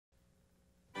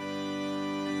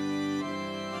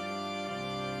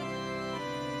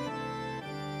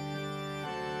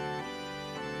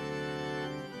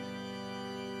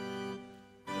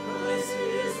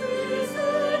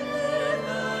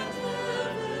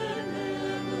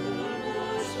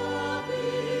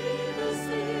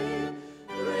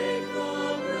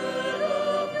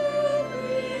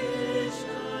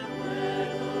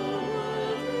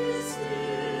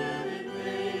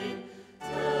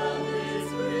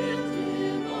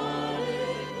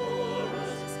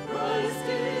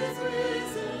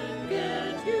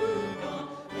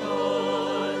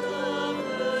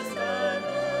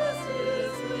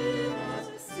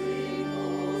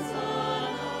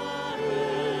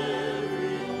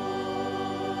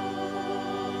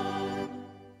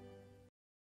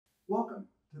welcome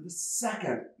to the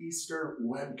second Easter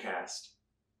webcast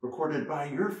recorded by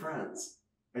your friends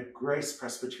at Grace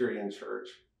Presbyterian Church.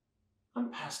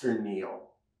 I'm Pastor Neil.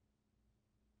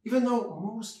 Even though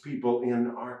most people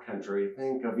in our country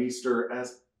think of Easter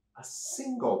as a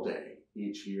single day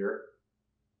each year,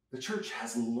 the Church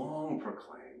has long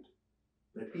proclaimed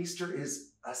that Easter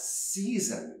is a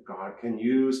season God can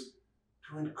use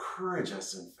to encourage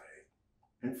us in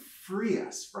faith and free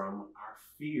us from our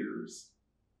fears.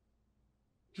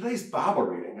 Today's Bible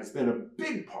reading has been a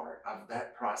big part of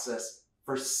that process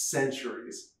for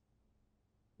centuries.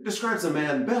 It describes a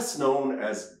man best known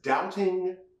as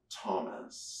Doubting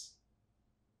Thomas.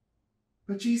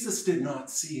 But Jesus did not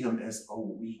see him as a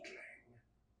weakling.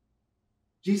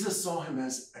 Jesus saw him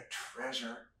as a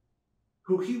treasure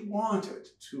who he wanted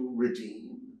to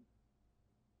redeem.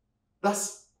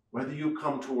 Thus, whether you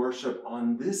come to worship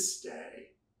on this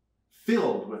day,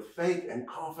 filled with faith and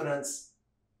confidence,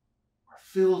 or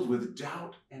filled with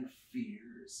doubt and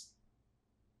fears,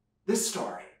 this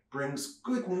story brings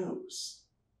good news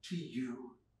to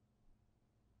you.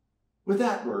 With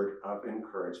that word of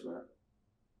encouragement,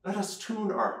 let us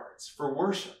tune our hearts for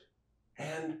worship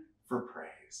and for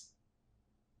praise.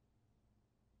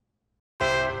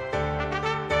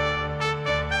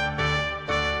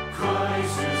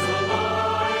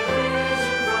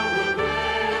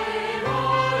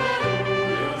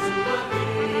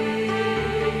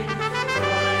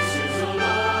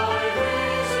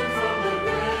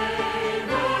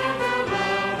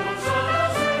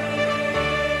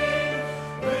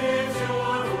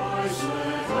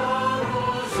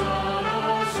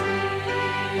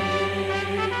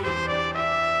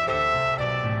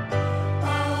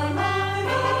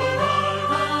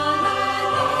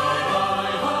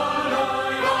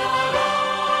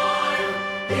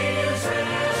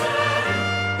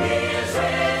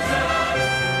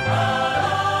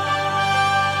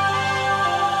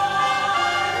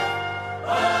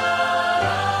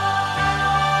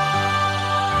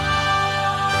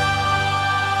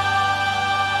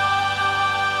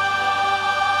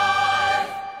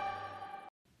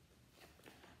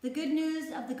 The good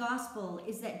news of the gospel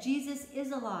is that Jesus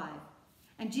is alive,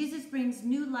 and Jesus brings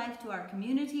new life to our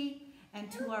community and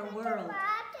to our world.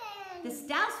 The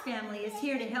Stouse family is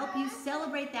here to help you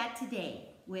celebrate that today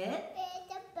with...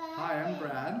 Hi, I'm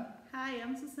Brad. Hi,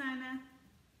 I'm Susanna.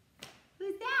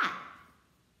 Who's that?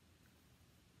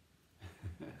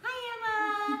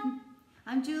 Hi, Emma.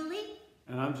 I'm Julie.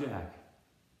 And I'm Jack.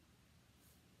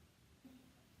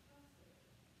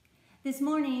 This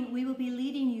morning, we will be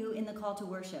leading you in the call to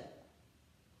worship.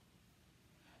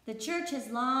 The Church has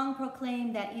long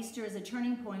proclaimed that Easter is a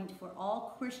turning point for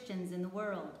all Christians in the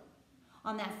world.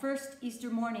 On that first Easter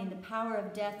morning, the power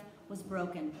of death was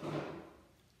broken.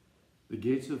 The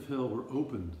gates of hell were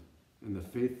opened, and the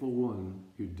faithful one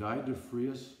who died to free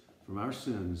us from our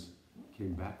sins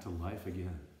came back to life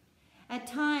again. At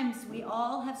times, we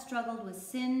all have struggled with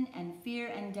sin and fear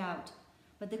and doubt.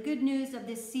 But the good news of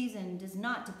this season does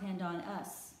not depend on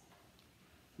us.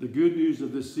 The good news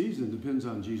of this season depends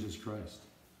on Jesus Christ,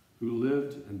 who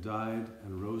lived and died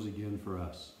and rose again for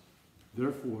us.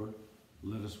 Therefore,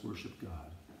 let us worship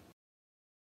God.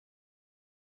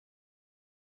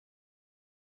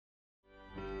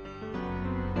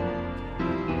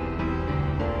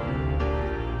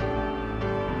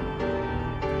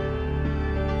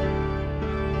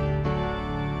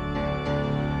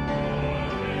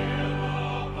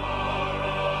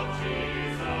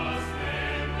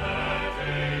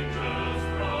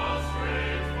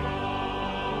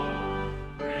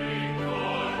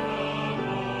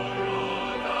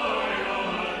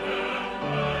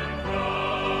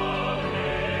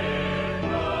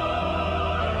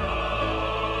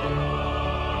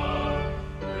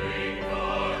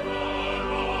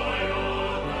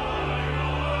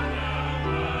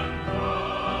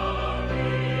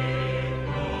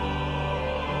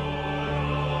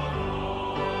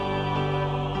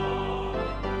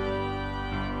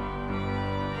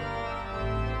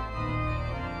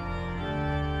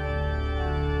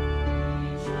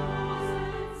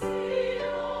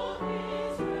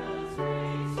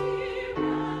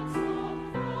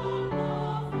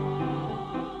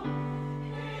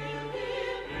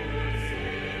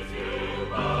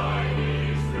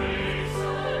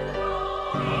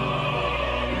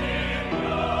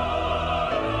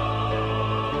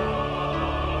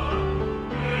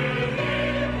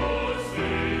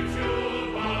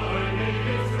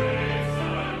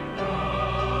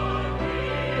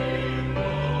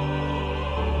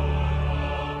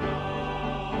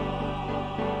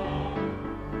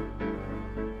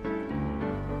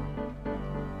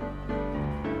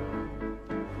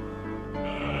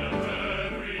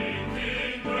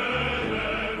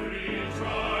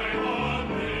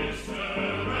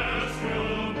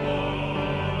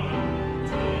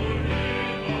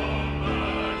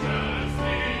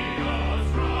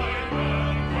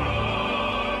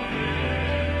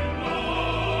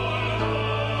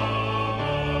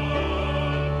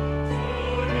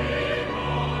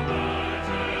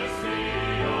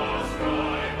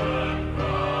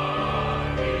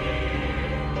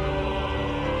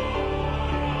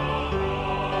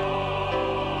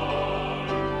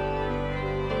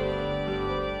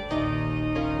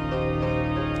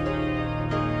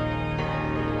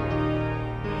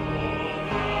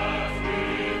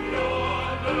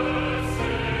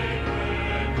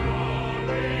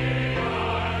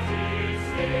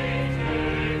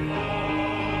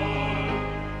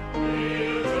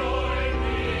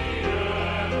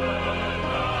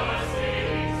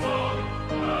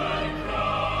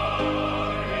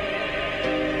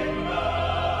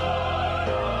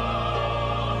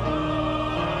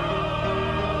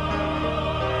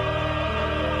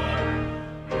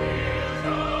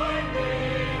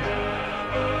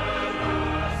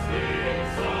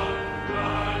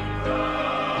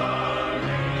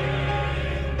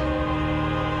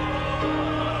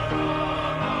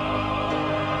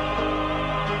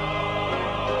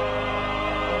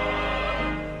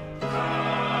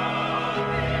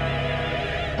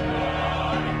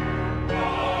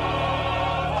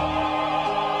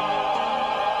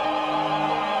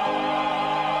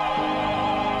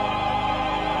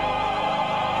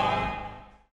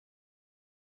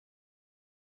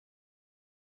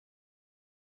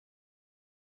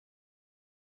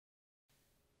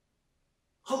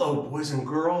 Hello, boys and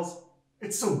girls.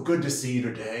 It's so good to see you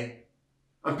today.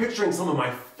 I'm picturing some of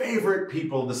my favorite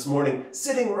people this morning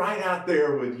sitting right out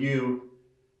there with you,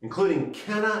 including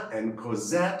Kenna and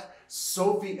Cosette,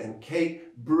 Sophie and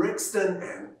Kate, Brixton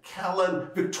and Kellen,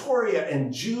 Victoria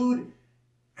and Jude,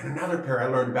 and another pair I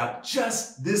learned about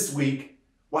just this week,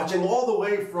 watching all the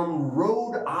way from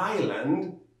Rhode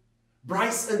Island,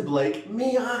 Bryce and Blake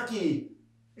Miyake.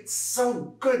 It's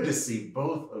so good to see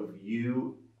both of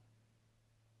you.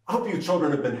 I hope you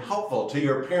children have been helpful to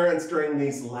your parents during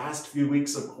these last few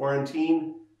weeks of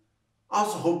quarantine. I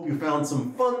also hope you found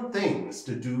some fun things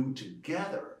to do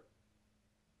together.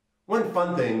 One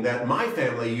fun thing that my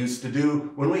family used to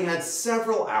do when we had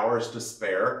several hours to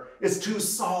spare is to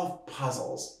solve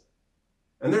puzzles.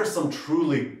 And there's some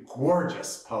truly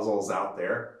gorgeous puzzles out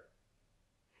there.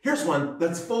 Here's one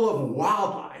that's full of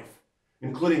wildlife,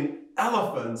 including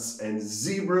elephants and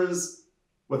zebras,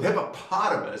 with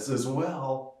hippopotamus as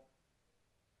well.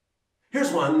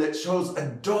 Here's one that shows a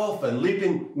dolphin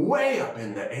leaping way up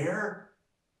in the air.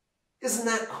 Isn't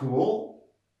that cool?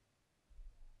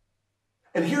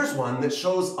 And here's one that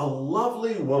shows a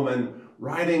lovely woman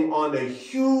riding on a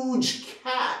huge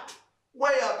cat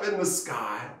way up in the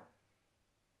sky.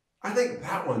 I think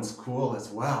that one's cool as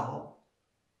well.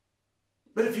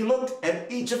 But if you looked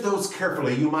at each of those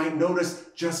carefully, you might notice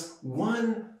just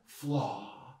one flaw.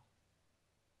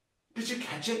 Did you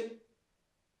catch it?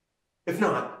 If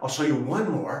not, I'll show you one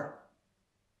more.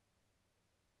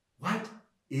 What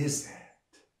is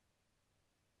it?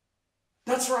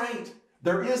 That's right.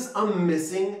 There is a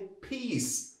missing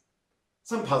piece.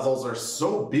 Some puzzles are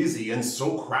so busy and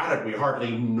so crowded we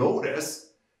hardly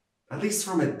notice, at least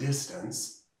from a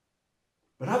distance.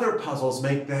 But other puzzles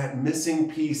make that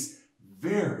missing piece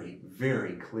very,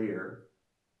 very clear.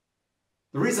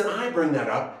 The reason I bring that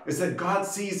up is that God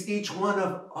sees each one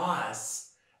of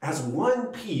us as one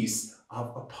piece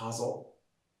of a puzzle.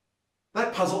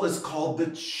 That puzzle is called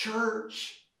the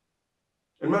church.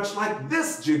 And much like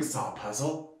this jigsaw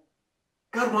puzzle,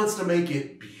 God wants to make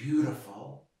it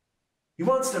beautiful. He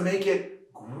wants to make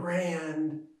it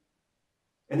grand.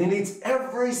 And He needs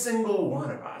every single one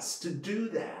of us to do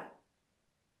that.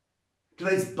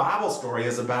 Today's Bible story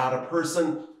is about a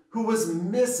person who was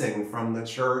missing from the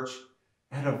church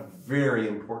at a very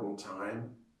important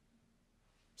time.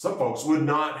 Some folks would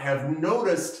not have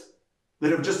noticed,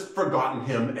 they'd have just forgotten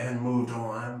him and moved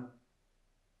on.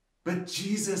 But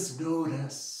Jesus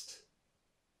noticed.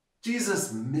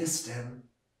 Jesus missed him.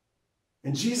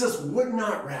 And Jesus would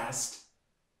not rest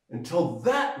until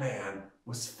that man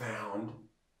was found.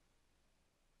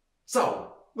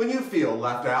 So, when you feel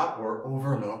left out or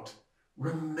overlooked,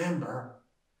 remember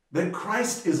that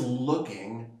Christ is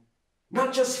looking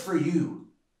not just for you,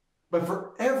 but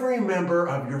for every member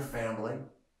of your family.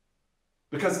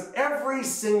 Because every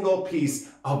single piece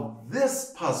of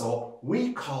this puzzle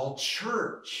we call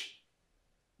church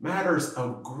matters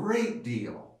a great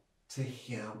deal to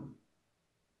Him.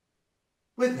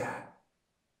 With that,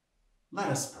 let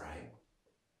us pray.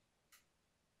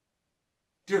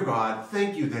 Dear God,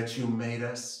 thank you that you made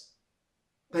us.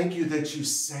 Thank you that you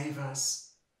save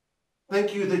us.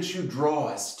 Thank you that you draw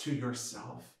us to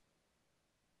yourself.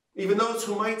 Even those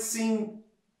who might seem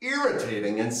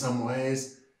irritating in some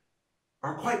ways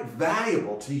are quite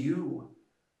valuable to you.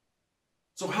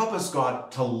 So help us,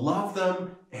 God, to love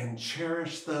them and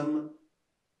cherish them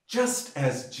just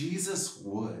as Jesus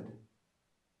would.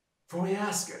 For we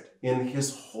ask it in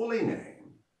His holy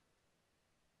name.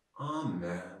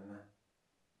 Amen.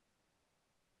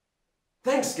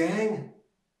 Thanks, gang.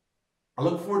 I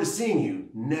look forward to seeing you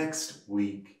next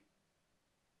week.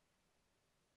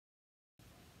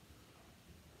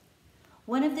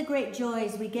 One of the great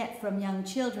joys we get from young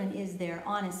children is their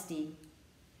honesty.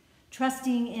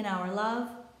 Trusting in our love,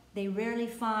 they rarely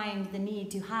find the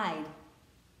need to hide.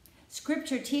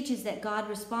 Scripture teaches that God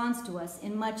responds to us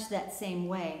in much that same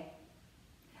way.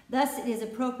 Thus, it is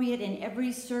appropriate in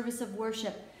every service of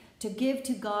worship to give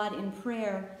to God in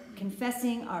prayer,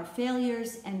 confessing our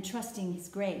failures and trusting His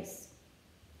grace.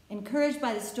 Encouraged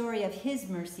by the story of His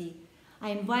mercy, I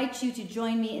invite you to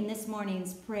join me in this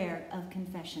morning's prayer of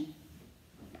confession.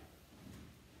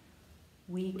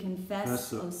 We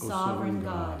confess, O sovereign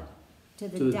God, to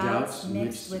the doubts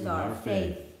mixed with our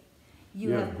faith.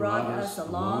 You have brought us a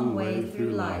long way through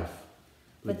life,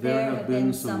 but there have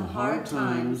been some hard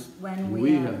times when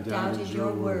we have doubted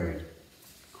your word,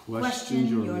 questioned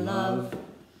your love,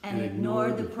 and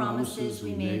ignored the promises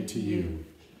we made to you.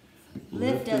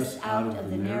 Lift us out of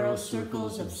the narrow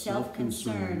circles of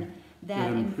self-concern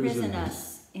that imprison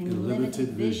us in limited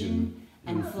vision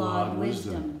and flawed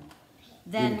wisdom.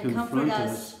 Then comfort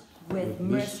us with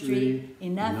mystery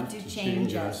enough to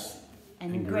change us,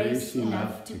 and grace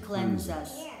enough to cleanse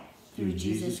us. Through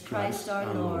Jesus Christ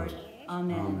our Lord.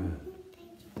 Amen.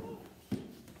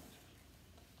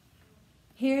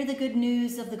 Hear the good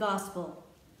news of the gospel.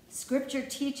 Scripture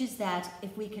teaches that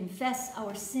if we confess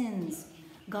our sins,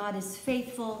 God is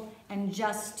faithful and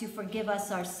just to forgive us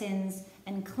our sins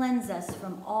and cleanse us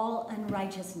from all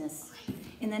unrighteousness.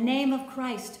 In the name of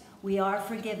Christ, we are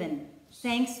forgiven.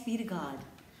 Thanks be to God.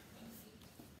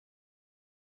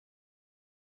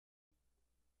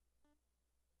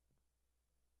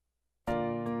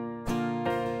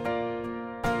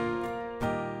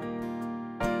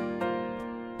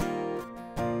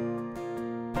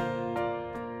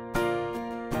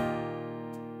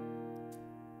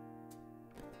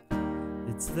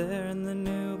 It's there in the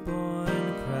newborn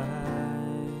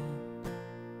cry,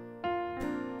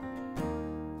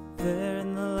 there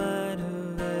in the light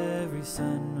of every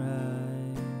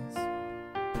sunrise,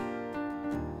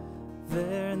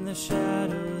 there in the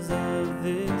shadows of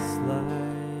this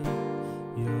light,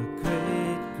 your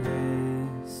great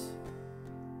grace.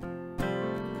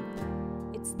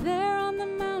 It's there on the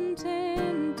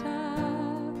mountain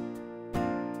top,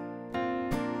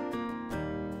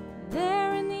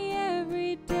 there in the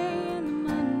everyday and the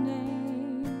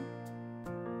mundane,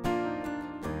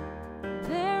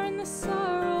 there in the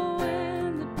sorrow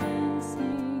and the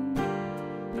dancing,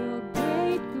 your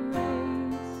great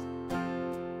grace,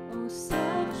 oh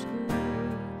such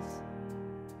grace.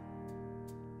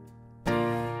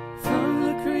 From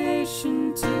the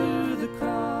creation to the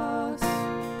cross,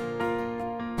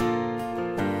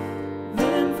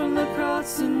 then from the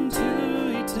cross into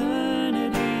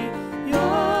eternity,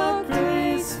 your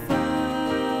grace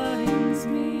finds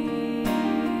me.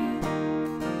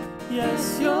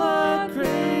 Yes, your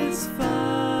grace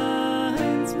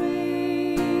finds me.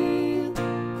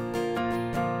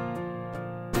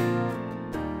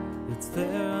 It's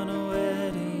there on a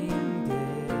wedding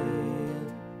day,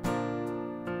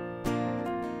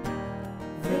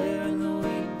 there in the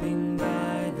weeping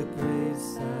by the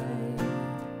graveside,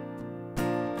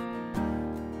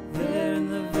 there in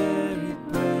the very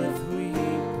breath we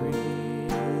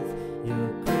breathe, your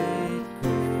great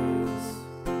grace.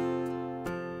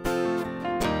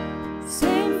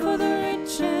 Same for the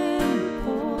rich and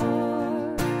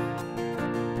poor,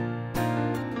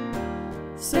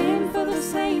 same for the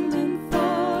saint and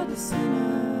for the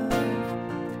sinner,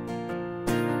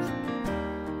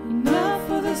 enough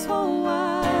for this whole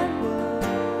wide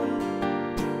world,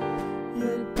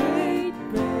 your great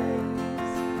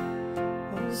grace,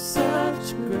 oh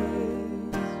such grace.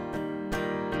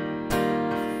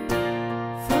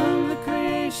 From the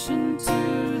creation to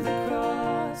the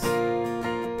cross,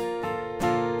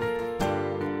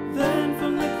 then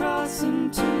from the cross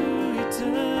into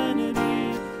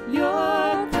eternity,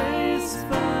 your grace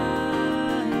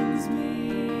finds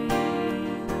me.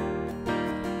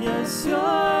 Yes,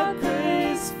 your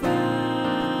grace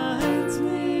finds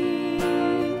me.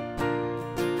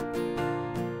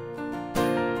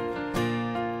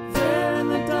 There in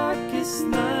the darkest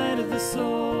night of the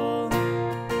soul,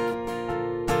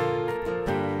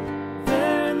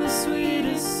 there in the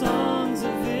sweetest songs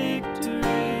of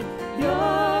victory,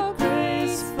 your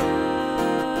grace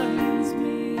finds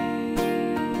me.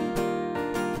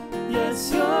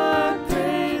 Yes, your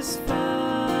grace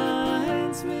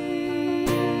finds me.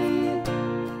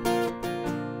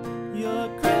 Your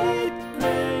great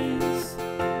grace,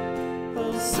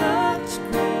 oh such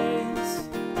grace.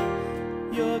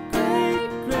 Your great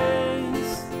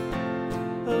grace,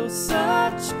 oh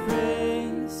such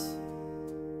grace.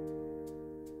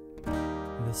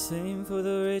 The same for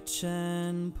the rich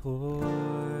and poor,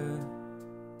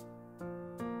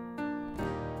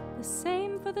 The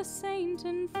same for the saint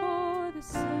and for the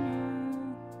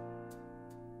sinner,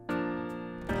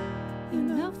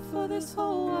 enough for this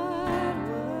whole wide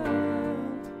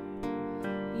world,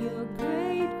 your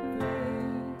great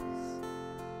grace,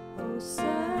 oh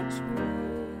such grace.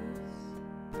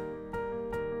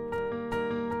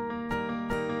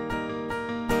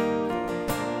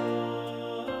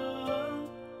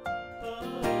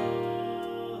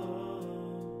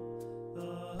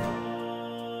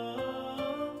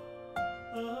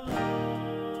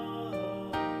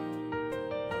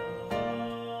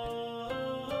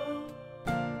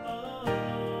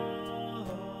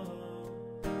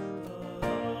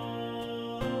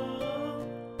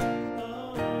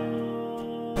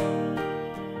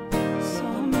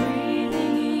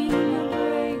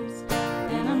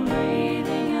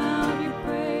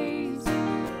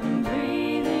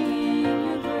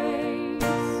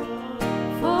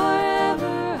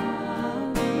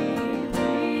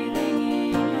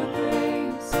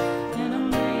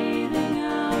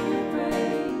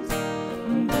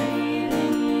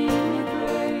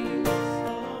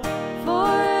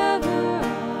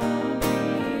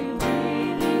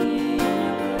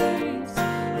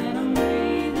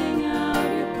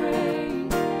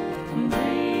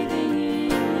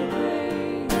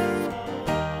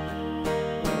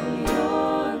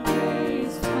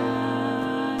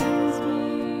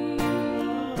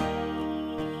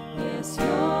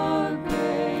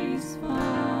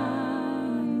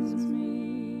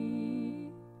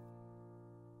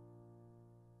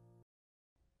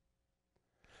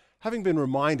 Having been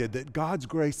reminded that God's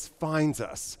grace finds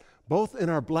us, both in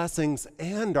our blessings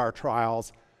and our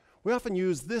trials, we often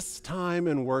use this time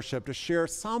in worship to share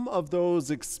some of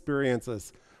those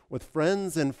experiences with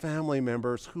friends and family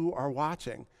members who are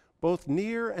watching, both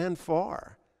near and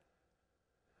far.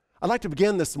 I'd like to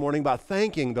begin this morning by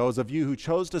thanking those of you who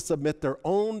chose to submit their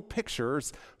own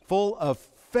pictures full of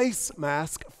face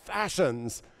mask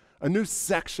fashions, a new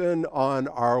section on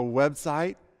our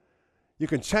website. You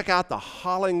can check out the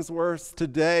Hollingsworths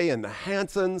today and the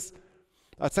Hansons.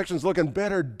 That section's looking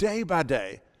better day by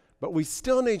day, but we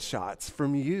still need shots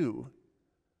from you.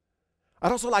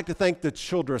 I'd also like to thank the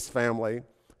Childress family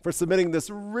for submitting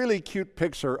this really cute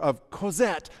picture of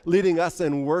Cosette leading us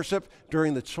in worship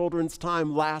during the children's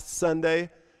time last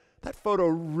Sunday. That photo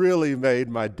really made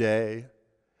my day.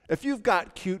 If you've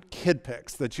got cute kid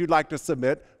pics that you'd like to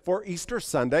submit for Easter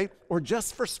Sunday or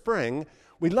just for spring,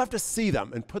 we'd love to see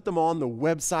them and put them on the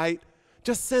website.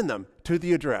 Just send them to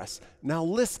the address now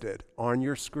listed on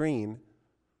your screen.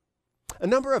 A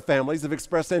number of families have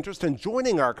expressed interest in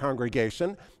joining our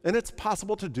congregation, and it's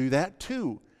possible to do that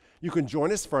too. You can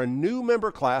join us for a new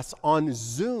member class on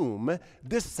Zoom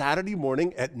this Saturday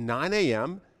morning at 9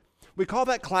 a.m. We call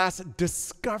that class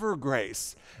Discover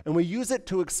Grace, and we use it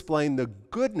to explain the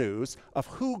good news of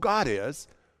who God is,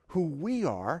 who we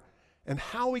are, and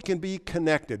how we can be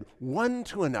connected one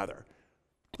to another.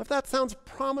 If that sounds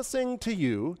promising to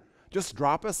you, just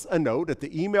drop us a note at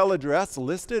the email address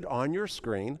listed on your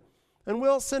screen, and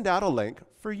we'll send out a link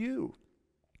for you.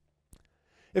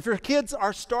 If your kids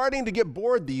are starting to get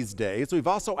bored these days, we've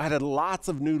also added lots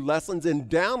of new lessons and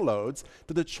downloads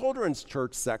to the Children's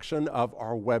Church section of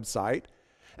our website,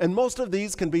 and most of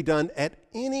these can be done at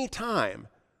any time.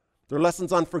 There are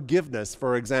lessons on forgiveness,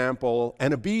 for example,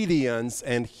 and obedience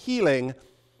and healing.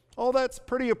 All that's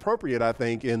pretty appropriate, I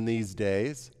think, in these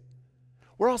days.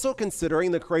 We're also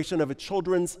considering the creation of a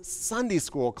children's Sunday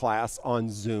school class on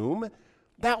Zoom.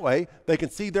 That way, they can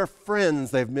see their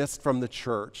friends they've missed from the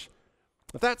church.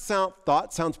 If that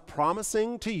thought sounds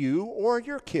promising to you or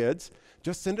your kids,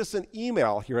 just send us an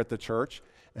email here at the church,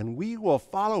 and we will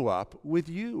follow up with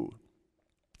you.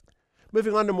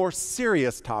 Moving on to more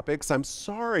serious topics, I'm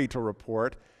sorry to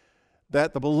report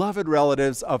that the beloved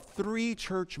relatives of 3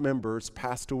 church members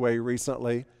passed away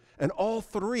recently, and all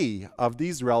 3 of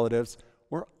these relatives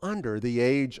were under the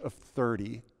age of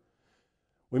 30.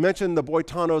 We mentioned the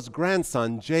Boitano's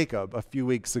grandson, Jacob, a few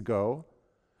weeks ago.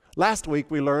 Last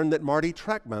week, we learned that Marty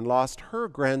Treckman lost her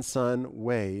grandson,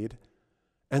 Wade.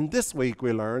 And this week,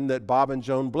 we learned that Bob and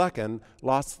Joan Blecken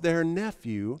lost their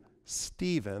nephew,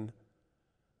 Stephen.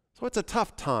 So it's a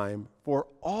tough time for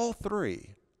all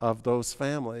 3 of those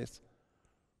families.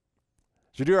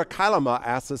 Jadira Kailama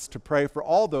asks us to pray for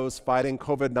all those fighting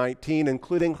COVID-19,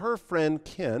 including her friend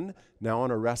Ken, now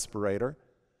on a respirator.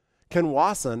 Ken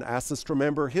Wasson asks us to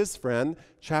remember his friend,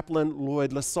 Chaplain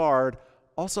Lloyd Lassard,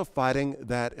 also fighting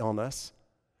that illness.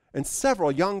 And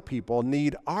several young people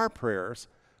need our prayers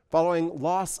following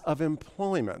loss of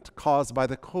employment caused by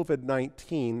the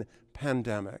COVID-19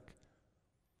 pandemic.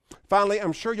 Finally,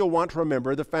 I'm sure you'll want to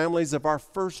remember the families of our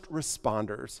first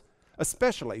responders,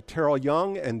 especially Terrell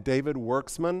Young and David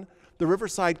Worksman, the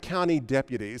Riverside County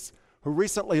deputies who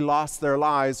recently lost their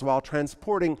lives while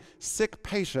transporting sick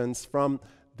patients from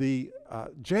the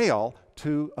jail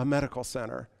to a medical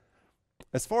center.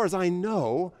 As far as I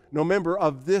know, no member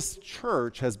of this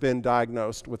church has been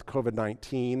diagnosed with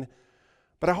COVID-19,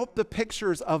 but I hope the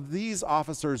pictures of these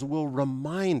officers will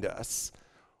remind us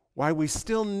why we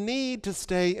still need to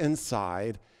stay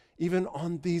inside even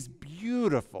on these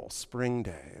beautiful spring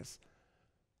days.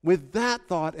 With that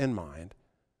thought in mind,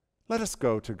 let us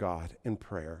go to God in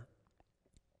prayer.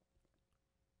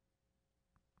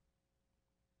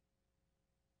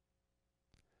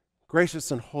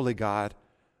 Gracious and holy God,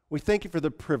 we thank you for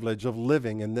the privilege of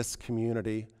living in this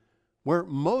community where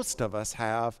most of us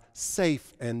have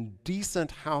safe and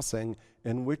decent housing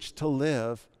in which to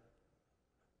live.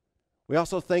 We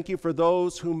also thank you for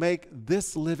those who make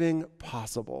this living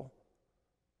possible.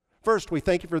 First, we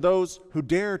thank you for those who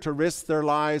dare to risk their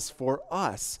lives for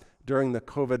us during the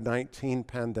COVID-19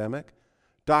 pandemic,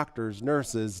 doctors,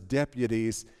 nurses,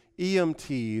 deputies,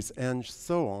 EMTs, and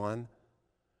so on.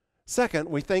 Second,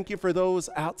 we thank you for those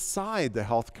outside the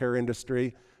healthcare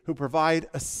industry who provide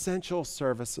essential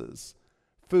services,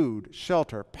 food,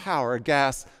 shelter, power,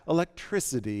 gas,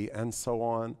 electricity, and so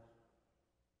on.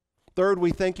 Third,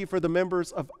 we thank you for the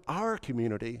members of our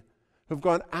community who've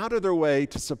gone out of their way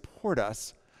to support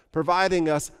us, providing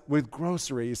us with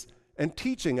groceries and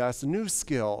teaching us new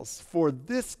skills for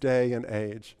this day and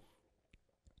age.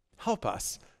 Help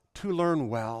us to learn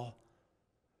well.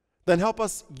 Then help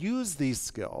us use these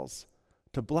skills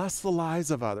to bless the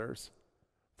lives of others.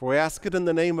 For we ask it in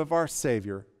the name of our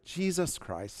Savior, Jesus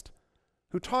Christ,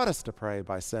 who taught us to pray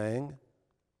by saying,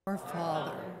 Our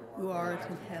Father, who art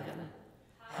in heaven,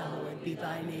 hallowed be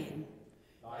thy name.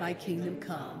 Thy kingdom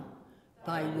come,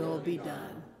 thy will be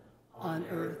done, on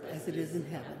earth as it is in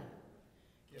heaven.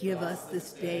 Give us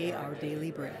this day our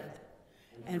daily bread,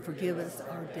 and forgive us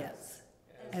our debts,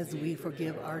 as we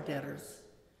forgive our debtors.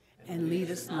 And lead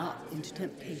us not into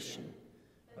temptation,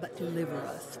 but deliver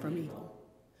us from evil.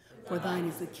 For thine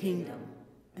is the kingdom,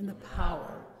 and the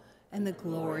power, and the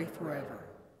glory forever.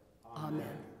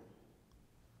 Amen.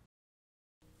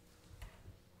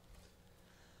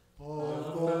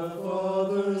 Of the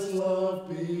Father's love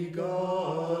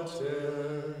begotten,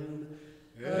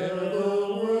 ere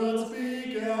the worlds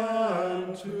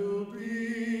began to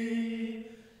be,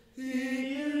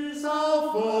 he is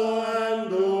Alpha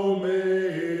and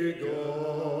Omega,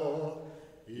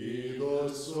 he the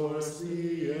source,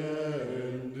 the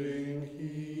ending,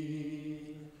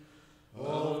 he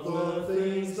of the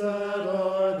things that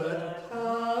are, that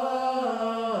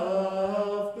have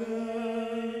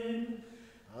been,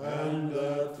 and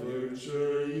that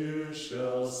future you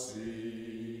shall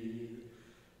see,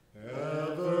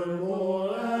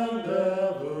 evermore and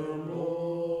evermore.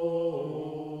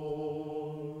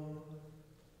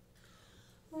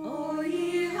 O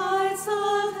ye heights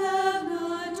of heaven,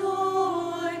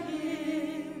 adore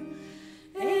him.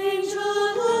 Angel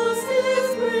hosts his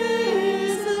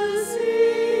praises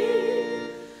sing,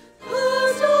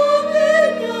 whose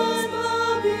dominions bow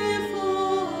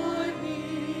before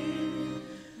him,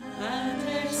 and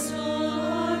extol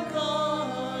our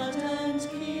God and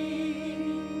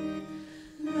King.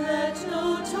 Let no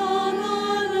tongue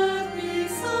on earth be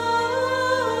silent,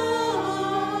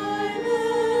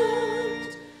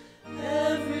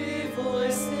 every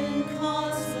voice in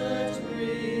concert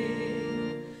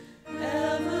ring,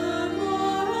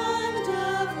 evermore and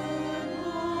evermore.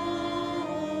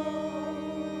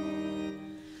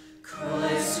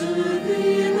 Christ, to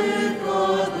thee with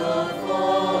God the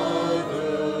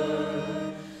Father,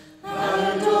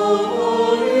 and O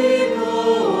Holy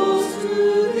Ghost to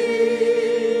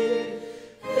thee,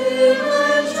 him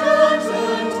and chant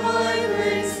and high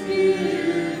thanksgiving,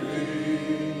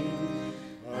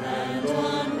 and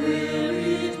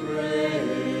unwearied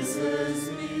praises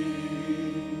be.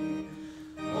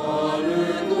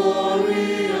 Honor,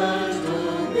 glory, and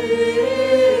dominion,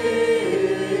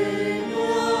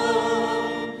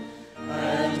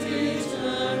 and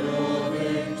eternal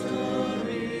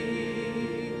victory,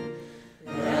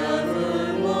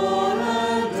 evermore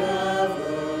and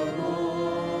evermore.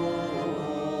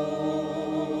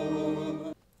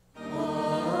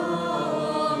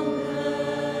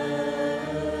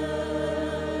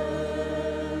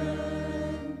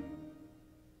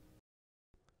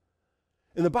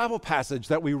 In the Bible passage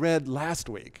that we read last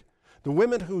week, the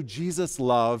women who Jesus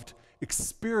loved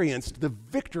experienced the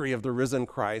victory of the risen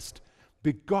Christ,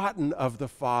 begotten of the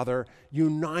Father,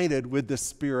 united with the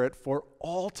Spirit for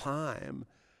all time.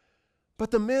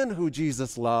 But the men who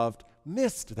Jesus loved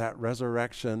missed that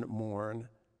resurrection morn.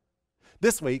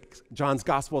 This week, John's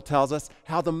Gospel tells us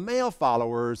how the male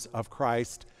followers of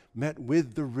Christ met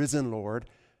with the risen Lord,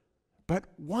 but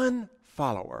one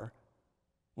follower,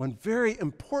 one very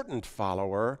important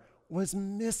follower, was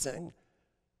missing.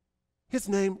 His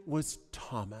name was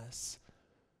Thomas.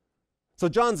 So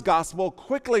John's Gospel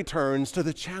quickly turns to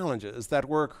the challenges that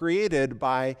were created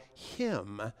by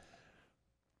him.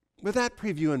 With that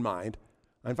preview in mind,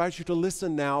 I invite you to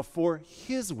listen now for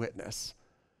his witness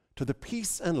to the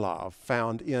peace and love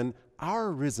found in our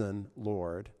risen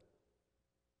Lord.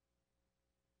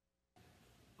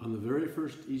 On the very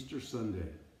first Easter Sunday,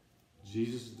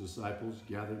 Jesus' disciples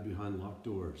gathered behind locked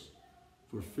doors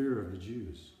for fear of the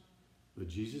Jews. But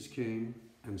Jesus came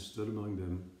and stood among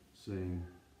them, saying,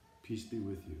 "Peace be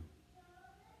with you."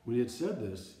 When he had said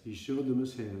this, he showed them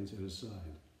his hands and his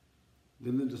side.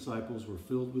 Then the disciples were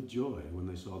filled with joy when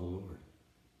they saw the Lord.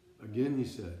 Again he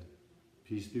said,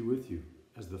 "Peace be with you.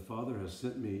 As the Father has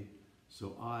sent me,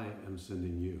 so I am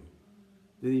sending you."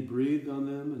 Then he breathed on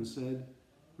them and said,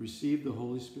 "Receive the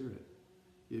Holy Spirit.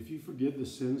 If you forgive the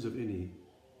sins of any,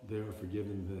 they are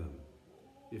forgiven them.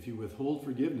 If you withhold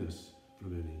forgiveness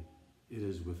from any, it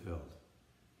is withheld."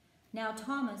 Now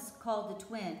Thomas, called the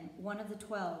twin, one of the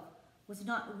 12, was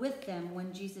not with them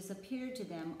when Jesus appeared to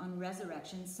them on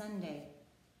Resurrection Sunday.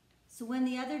 So when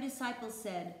the other disciples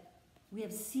said, "We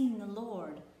have seen the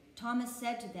Lord," Thomas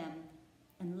said to them,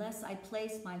 "Unless I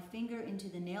place my finger into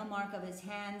the nail mark of his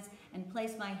hands and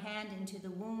place my hand into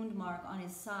the wound mark on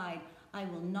his side, I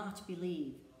will not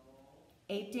believe."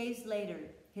 8 days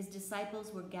later, his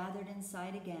disciples were gathered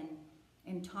inside again,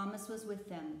 and Thomas was with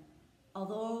them.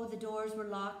 Although the doors were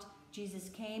locked, Jesus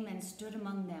came and stood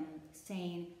among them,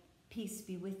 saying, "Peace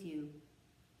be with you."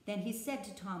 Then he said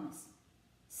to Thomas,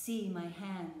 "See my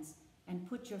hands, and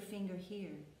put your finger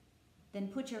here. Then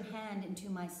put your hand into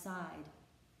my side.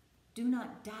 Do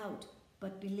not doubt,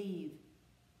 but believe."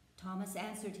 Thomas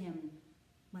answered him,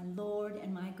 "My Lord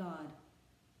and my God."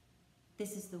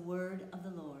 This is the word of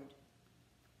the Lord.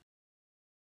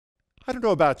 I don't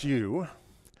know about you,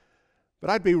 but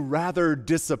I'd be rather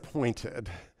disappointed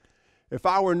if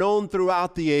I were known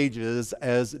throughout the ages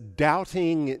as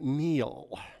Doubting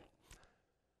Neil.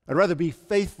 I'd rather be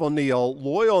Faithful Neil,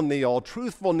 Loyal Neil,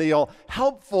 Truthful Neil,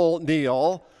 Helpful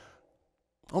Neil,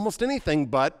 almost anything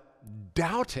but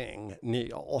Doubting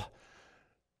Neil.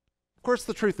 Of course,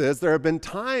 the truth is there have been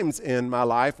times in my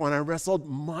life when I wrestled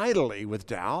mightily with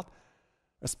doubt,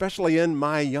 especially in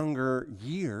my younger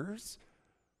years.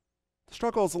 The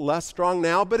struggle's less strong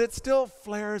now, but it still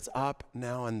flares up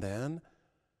now and then.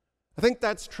 I think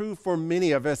that's true for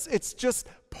many of us. It's just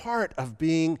part of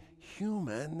being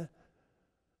human.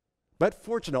 But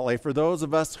fortunately, for those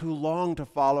of us who long to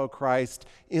follow Christ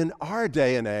in our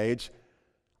day and age,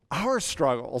 our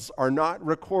struggles are not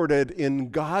recorded in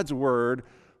God's word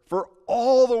for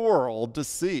all the world to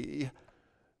see.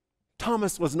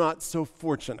 Thomas was not so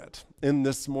fortunate in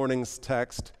this morning's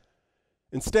text.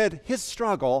 Instead, his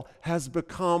struggle has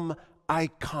become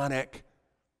iconic.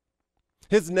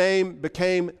 His name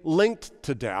became linked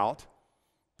to doubt,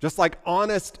 just like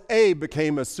Honest Abe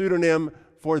became a pseudonym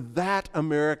for that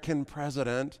American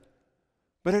president.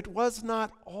 But it was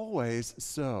not always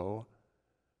so.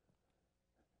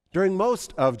 During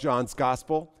most of John's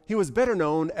gospel, he was better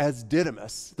known as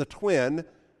Didymus, the twin,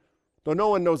 though no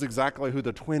one knows exactly who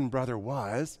the twin brother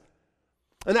was.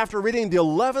 And after reading the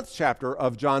 11th chapter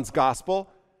of John's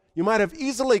gospel, you might have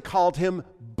easily called him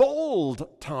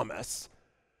Bold Thomas,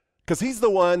 because he's the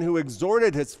one who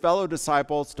exhorted his fellow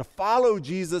disciples to follow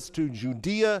Jesus to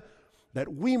Judea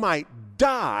that we might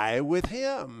die with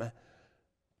him.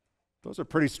 Those are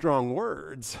pretty strong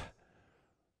words.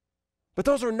 But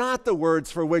those are not the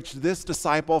words for which this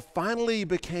disciple finally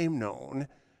became known.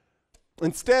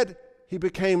 Instead, he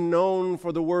became known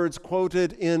for the words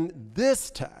quoted in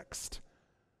this text.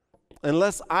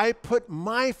 "Unless I put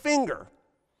my finger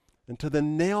into the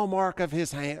nail mark of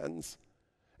his hands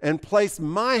and place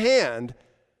my hand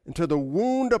into the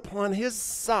wound upon his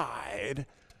side,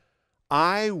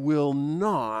 I will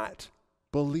not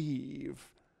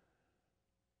believe."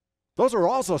 Those are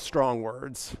also strong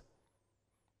words.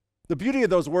 The beauty of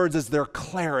those words is their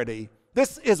clarity.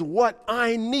 This is what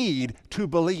I need to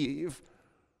believe.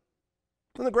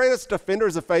 And the greatest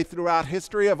defenders of faith throughout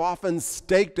history have often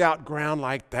staked out ground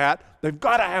like that. They've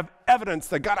got to have evidence.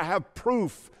 They've got to have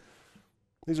proof.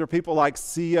 These are people like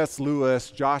C.S.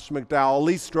 Lewis, Josh McDowell,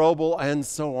 Lee Strobel, and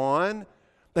so on.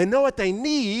 They know what they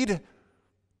need,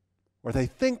 or they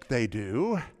think they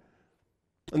do,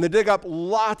 and they dig up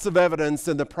lots of evidence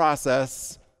in the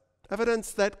process,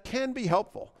 evidence that can be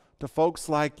helpful to folks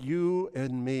like you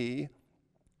and me.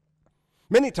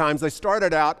 Many times they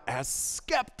started out as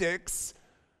skeptics,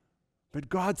 but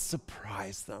God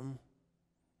surprised them.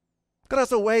 God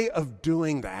has a way of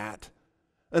doing that,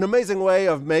 an amazing way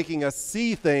of making us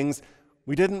see things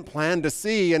we didn't plan to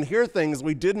see and hear things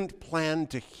we didn't plan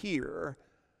to hear.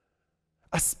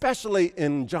 Especially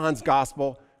in John's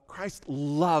gospel, Christ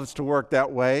loves to work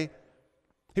that way.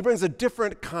 He brings a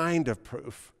different kind of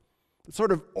proof. It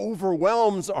sort of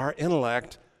overwhelms our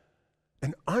intellect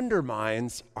and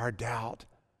undermines our doubt.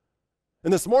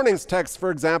 In this morning's text,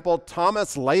 for example,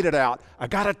 Thomas laid it out. I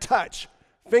got to touch,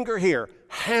 finger here,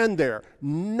 hand there.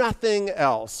 Nothing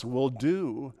else will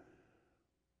do.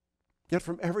 Yet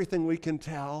from everything we can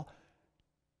tell,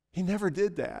 he never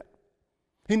did that.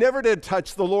 He never did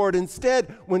touch the Lord.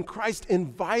 Instead, when Christ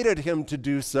invited him to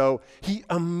do so, he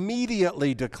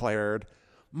immediately declared,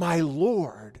 "My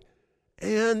Lord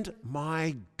and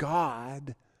my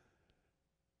God."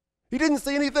 He didn't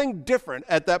see anything different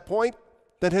at that point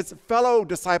than his fellow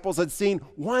disciples had seen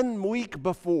 1 week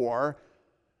before.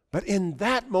 But in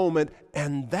that moment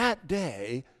and that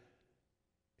day,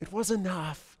 it was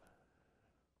enough.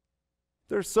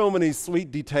 There's so many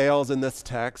sweet details in this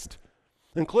text,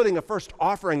 including a first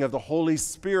offering of the Holy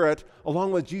Spirit,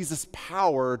 along with Jesus'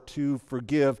 power to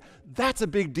forgive. That's a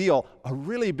big deal, a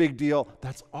really big deal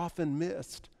that's often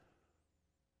missed.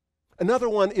 Another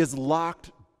one is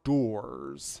locked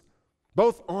doors.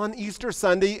 Both on Easter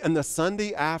Sunday and the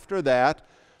Sunday after that,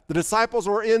 the disciples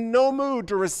were in no mood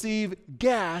to receive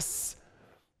guests,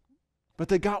 but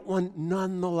they got one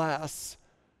nonetheless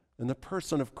in the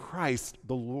person of Christ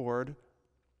the Lord.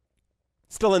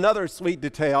 Still, another sweet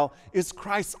detail is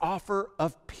Christ's offer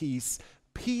of peace.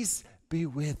 Peace be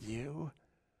with you.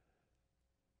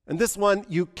 And this one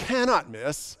you cannot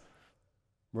miss,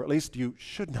 or at least you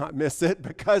should not miss it,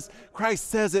 because Christ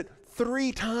says it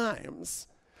 3 times.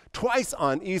 Twice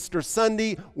on Easter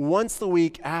Sunday, once the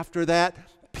week after that.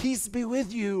 Peace be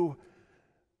with you.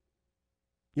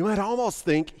 You might almost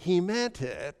think he meant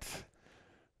it.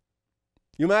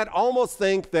 You might almost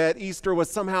think that Easter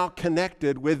was somehow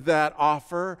connected with that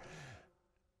offer,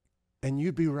 and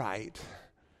you'd be right.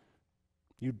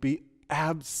 You'd be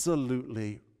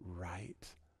absolutely right.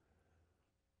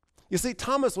 You see,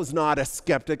 Thomas was not a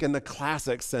skeptic in the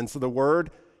classic sense of the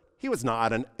word. He was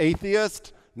not an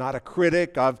atheist, not a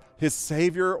critic of his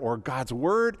Savior or God's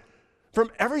word.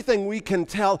 From everything we can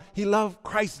tell, he loved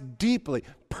Christ deeply,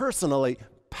 personally,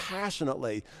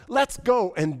 passionately. Let's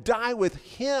go and die with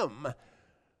him.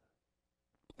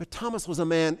 But Thomas was a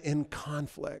man in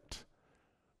conflict,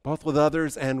 both with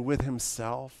others and with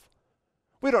himself.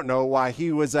 We don't know why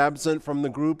he was absent from the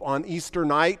group on Easter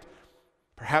night.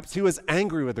 Perhaps he was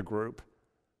angry with the group.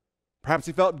 Perhaps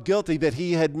he felt guilty that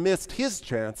he had missed his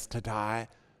chance to die.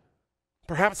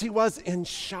 Perhaps he was in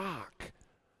shock.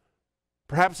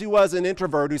 Perhaps he was an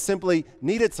introvert who simply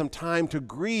needed some time to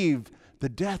grieve the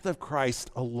death of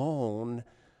Christ alone.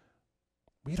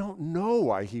 We don't know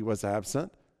why he was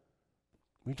absent.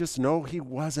 We just know he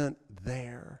wasn't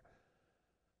there.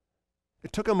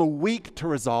 It took him a week to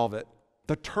resolve it.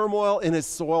 The turmoil in his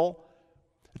soul.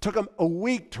 It took him a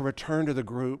week to return to the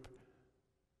group.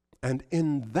 And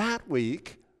in that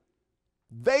week,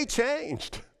 they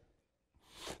changed.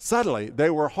 Suddenly, they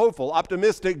were hopeful,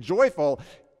 optimistic, joyful.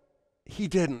 He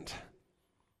didn't.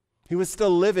 He was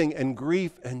still living in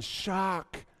grief and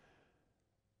shock.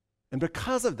 And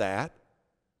because of that,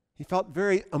 he felt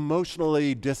very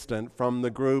emotionally distant from the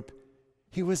group.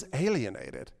 He was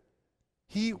alienated.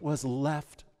 He was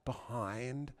left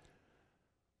behind.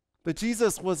 But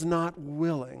Jesus was not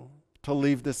willing to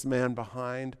leave this man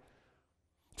behind.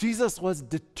 Jesus was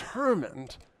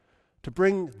determined to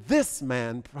bring this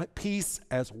man peace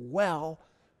as well.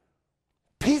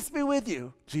 Peace be with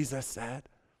you, Jesus said.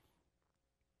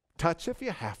 Touch if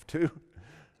you have to.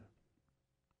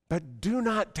 But do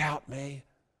not doubt me.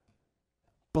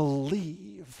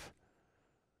 Believe.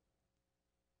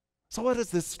 So what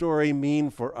does this story mean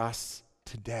for us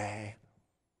today?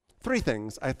 3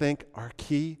 things I think are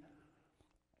key.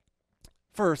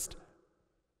 First,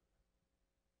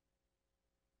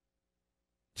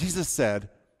 Jesus said,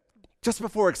 just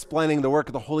before explaining the work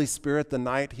of the Holy Spirit the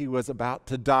night he was about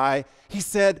to die, he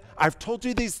said, I've told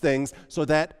you these things so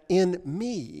that in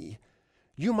me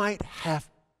you might have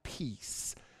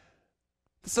peace.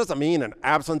 This doesn't mean an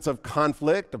absence of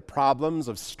conflict, of problems,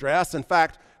 of stress. In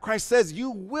fact, Christ says you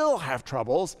will have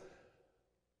troubles.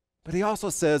 But he also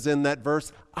says in that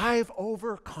verse, I've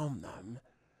overcome them.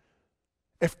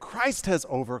 If Christ has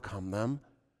overcome them,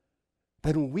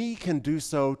 then we can do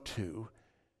so too.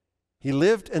 He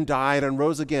lived and died and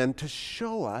rose again to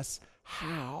show us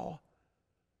how.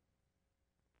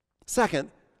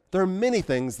 Second, there are many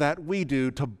things that we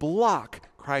do to block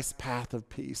Christ's path of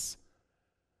peace.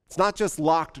 It's not just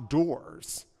locked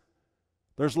doors.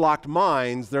 There's locked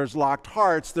minds, there's locked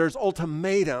hearts, there's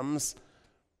ultimatums.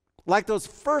 Like those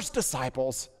first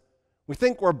disciples, we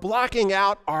think we're blocking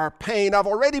out our pain. I've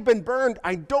already been burned.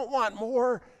 I don't want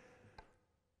more.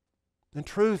 In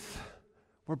truth,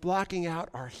 we're blocking out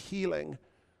our healing,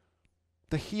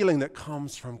 the healing that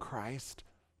comes from Christ.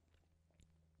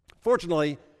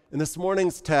 Fortunately, in this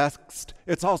morning's text,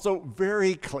 it's also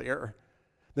very clear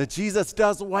that Jesus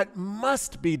does what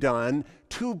must be done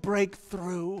to break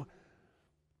through.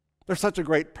 There's such a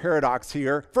great paradox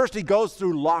here. First, he goes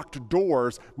through locked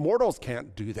doors. Mortals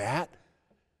can't do that.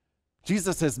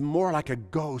 Jesus is more like a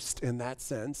ghost in that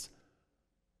sense.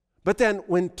 But then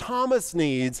when Thomas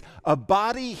needs a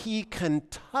body he can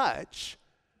touch,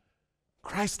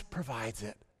 Christ provides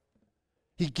it.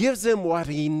 He gives him what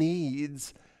he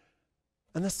needs.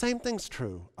 And the same thing's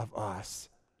true of us.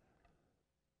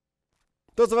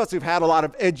 Those of us who've had a lot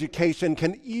of education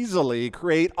can easily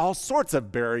create all sorts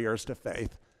of barriers to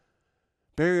faith.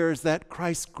 Barriers that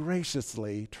Christ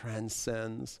graciously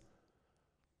transcends.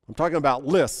 I'm talking about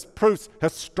lists, proofs,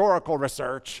 historical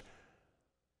research.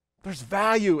 There's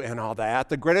value in all that.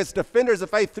 The greatest defenders of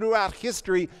faith throughout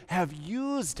history have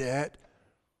used it.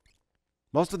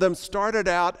 Most of them started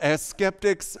out as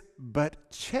skeptics,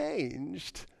 but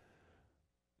changed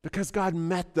because God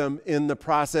met them in the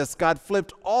process. God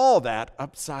flipped all that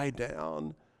upside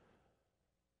down.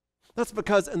 That's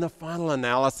because in the final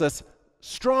analysis,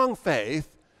 strong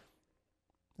faith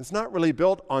is not really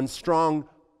built on strong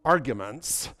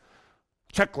arguments.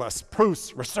 checklists,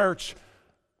 proofs, research.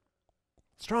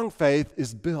 Strong faith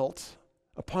is built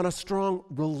upon a strong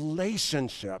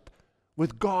relationship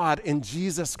with God in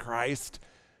Jesus Christ.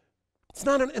 It's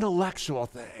not an intellectual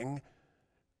thing.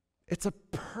 It's a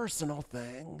personal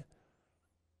thing.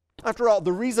 After all,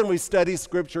 the reason we study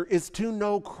Scripture is to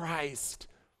know Christ,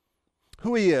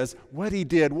 who he is, what he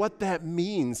did, what that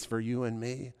means for you and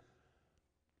me.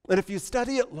 And if you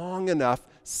study it long enough,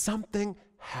 something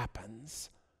happens.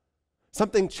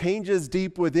 Something changes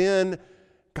deep within.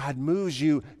 God moves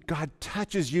you. God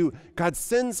touches you. God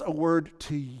sends a word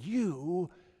to you,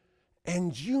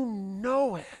 and you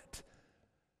know it.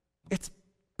 It's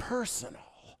personal.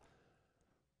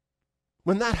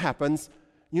 When that happens,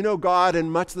 you know God in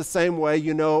much the same way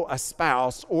you know a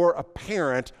spouse or a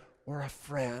parent or a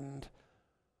friend.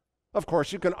 Of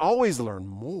course, you can always learn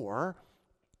more.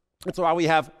 That's why we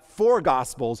have 4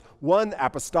 Gospels, 1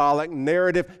 apostolic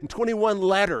narrative, and 21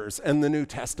 letters in the New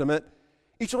Testament.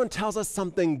 Each one tells us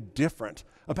something different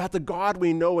about the God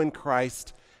we know in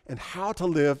Christ and how to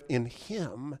live in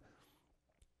him.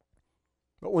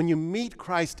 But when you meet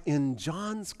Christ in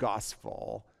John's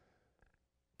Gospel,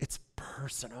 it's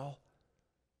personal.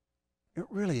 It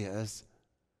really is.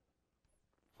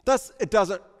 Thus, it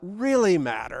doesn't really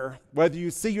matter whether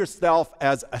you see yourself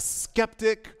as a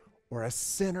skeptic or a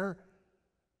sinner,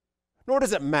 nor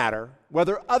does it matter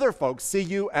whether other folks see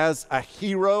you as a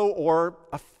hero or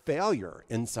a failure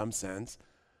in some sense.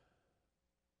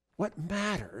 What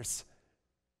matters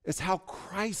is how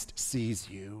Christ sees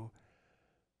you.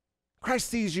 Christ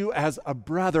sees you as a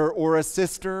brother or a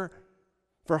sister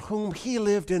for whom he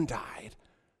lived and died.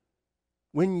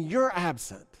 When you're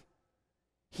absent,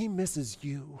 he misses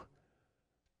you.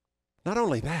 Not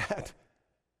only that,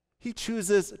 he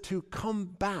chooses to come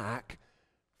back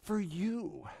for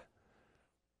you.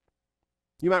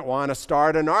 You might want to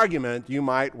start an argument. You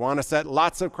might want to set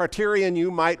lots of criteria, and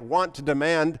you might want to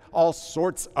demand all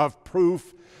sorts of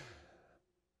proof.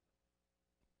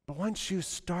 But once you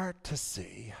start to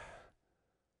see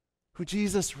who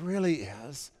Jesus really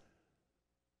is,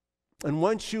 and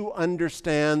once you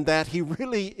understand that he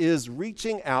really is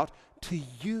reaching out to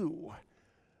you,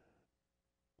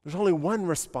 there's only one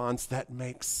response that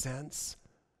makes sense.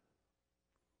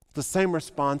 The same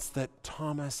response that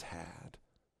Thomas had.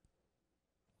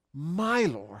 My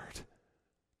Lord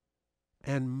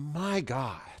and my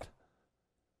God.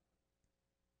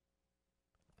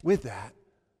 With that,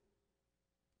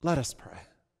 let us pray.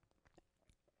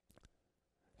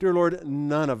 Dear Lord,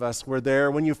 none of us were there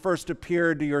when you first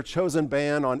appeared to your chosen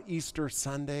band on Easter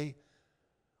Sunday.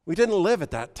 We didn't live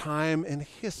at that time in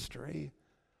history.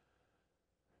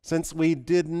 Since we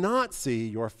did not see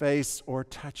your face or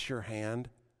touch your hand,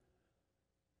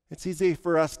 it's easy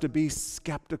for us to be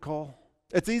skeptical.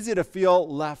 It's easy to feel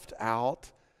left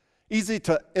out, easy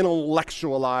to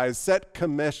intellectualize, set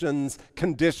conditions,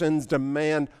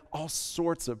 demand all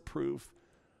sorts of proof.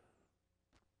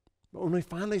 But when we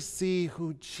finally see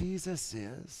who Jesus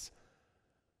is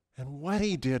and what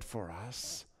he did for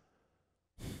us,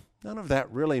 none of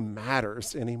that really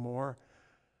matters anymore.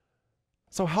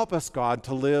 So help us, God,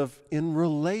 to live in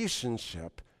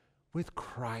relationship with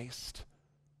Christ.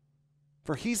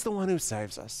 For he's the one who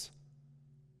saves us.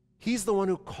 He's the one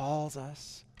who calls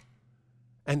us.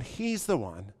 And he's the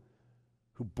one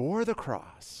who bore the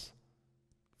cross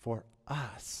for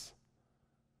us.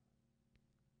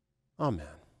 Amen.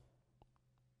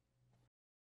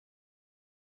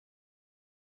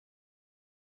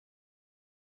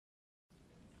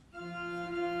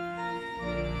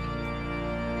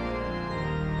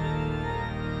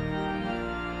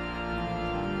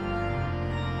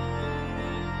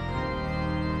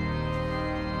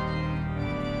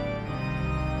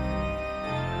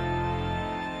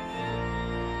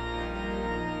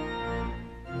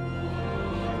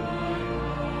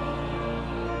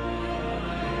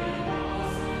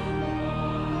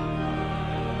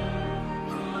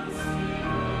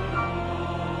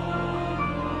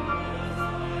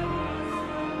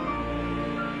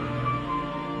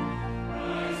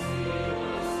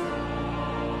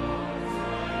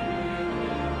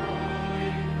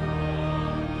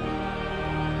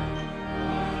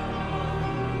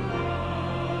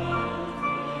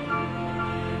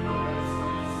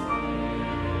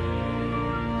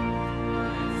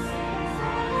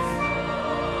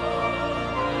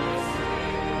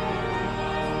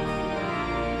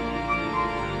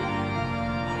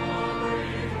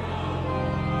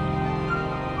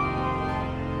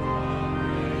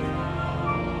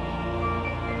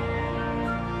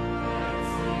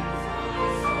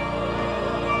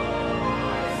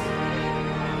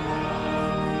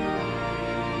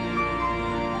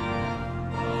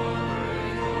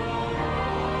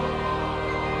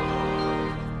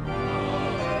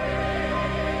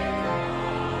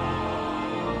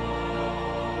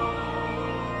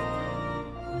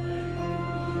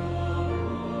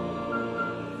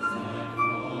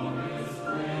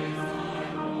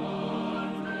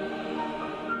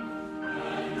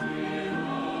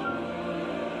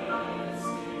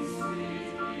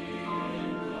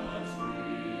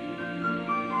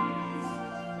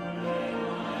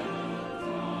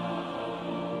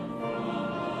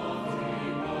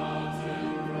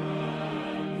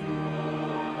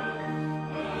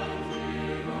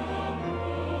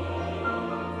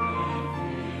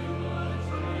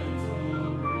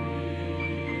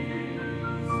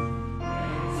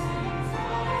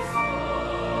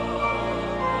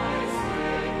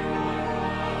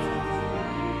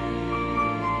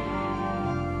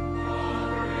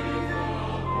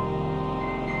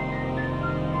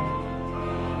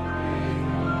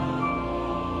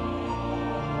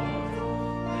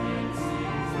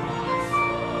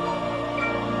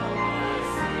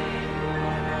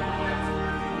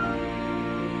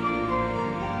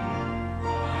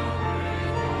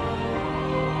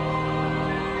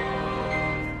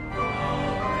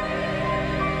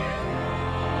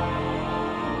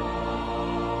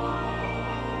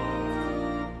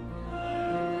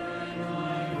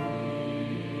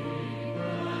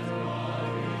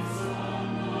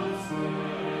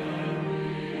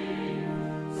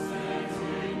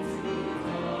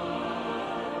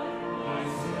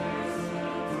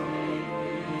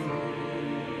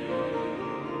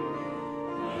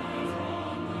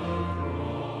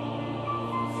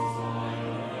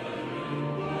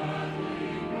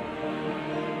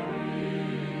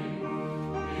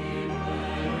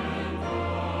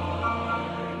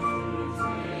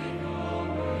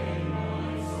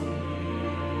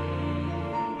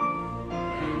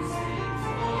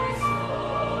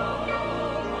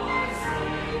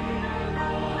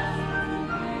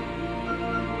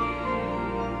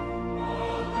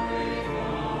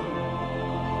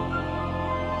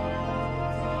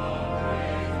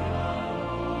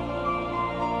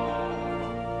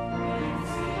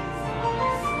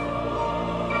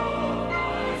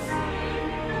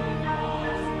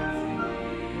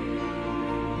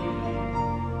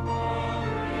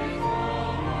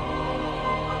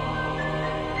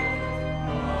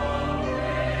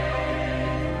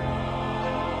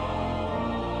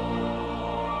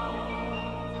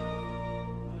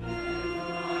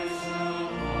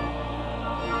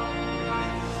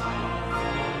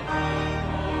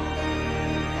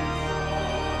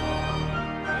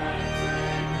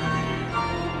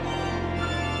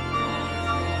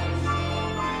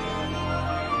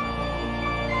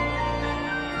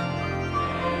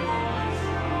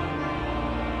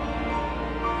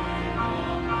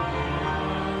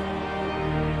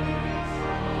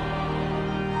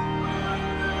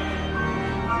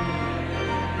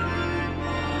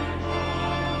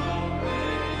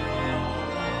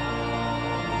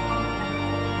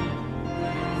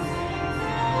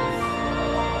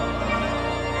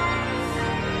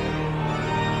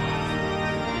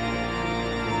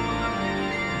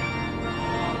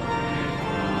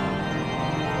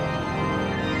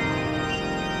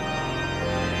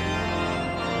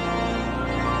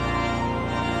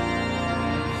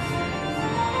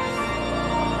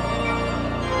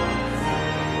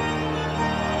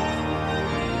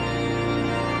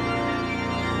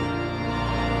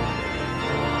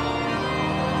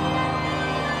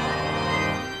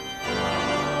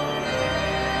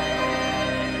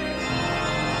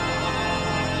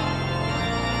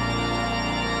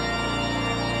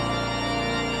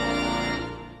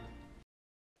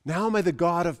 Now may the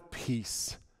God of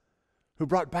peace, who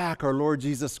brought back our Lord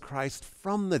Jesus Christ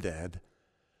from the dead,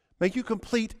 make you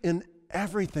complete in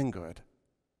everything good,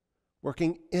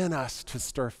 working in us to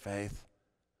stir faith,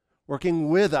 working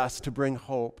with us to bring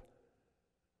hope,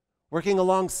 working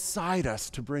alongside us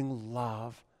to bring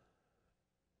love,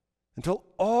 until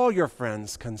all your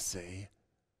friends can see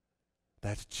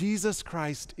that Jesus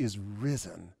Christ is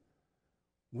risen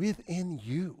within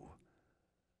you.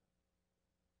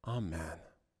 Amen.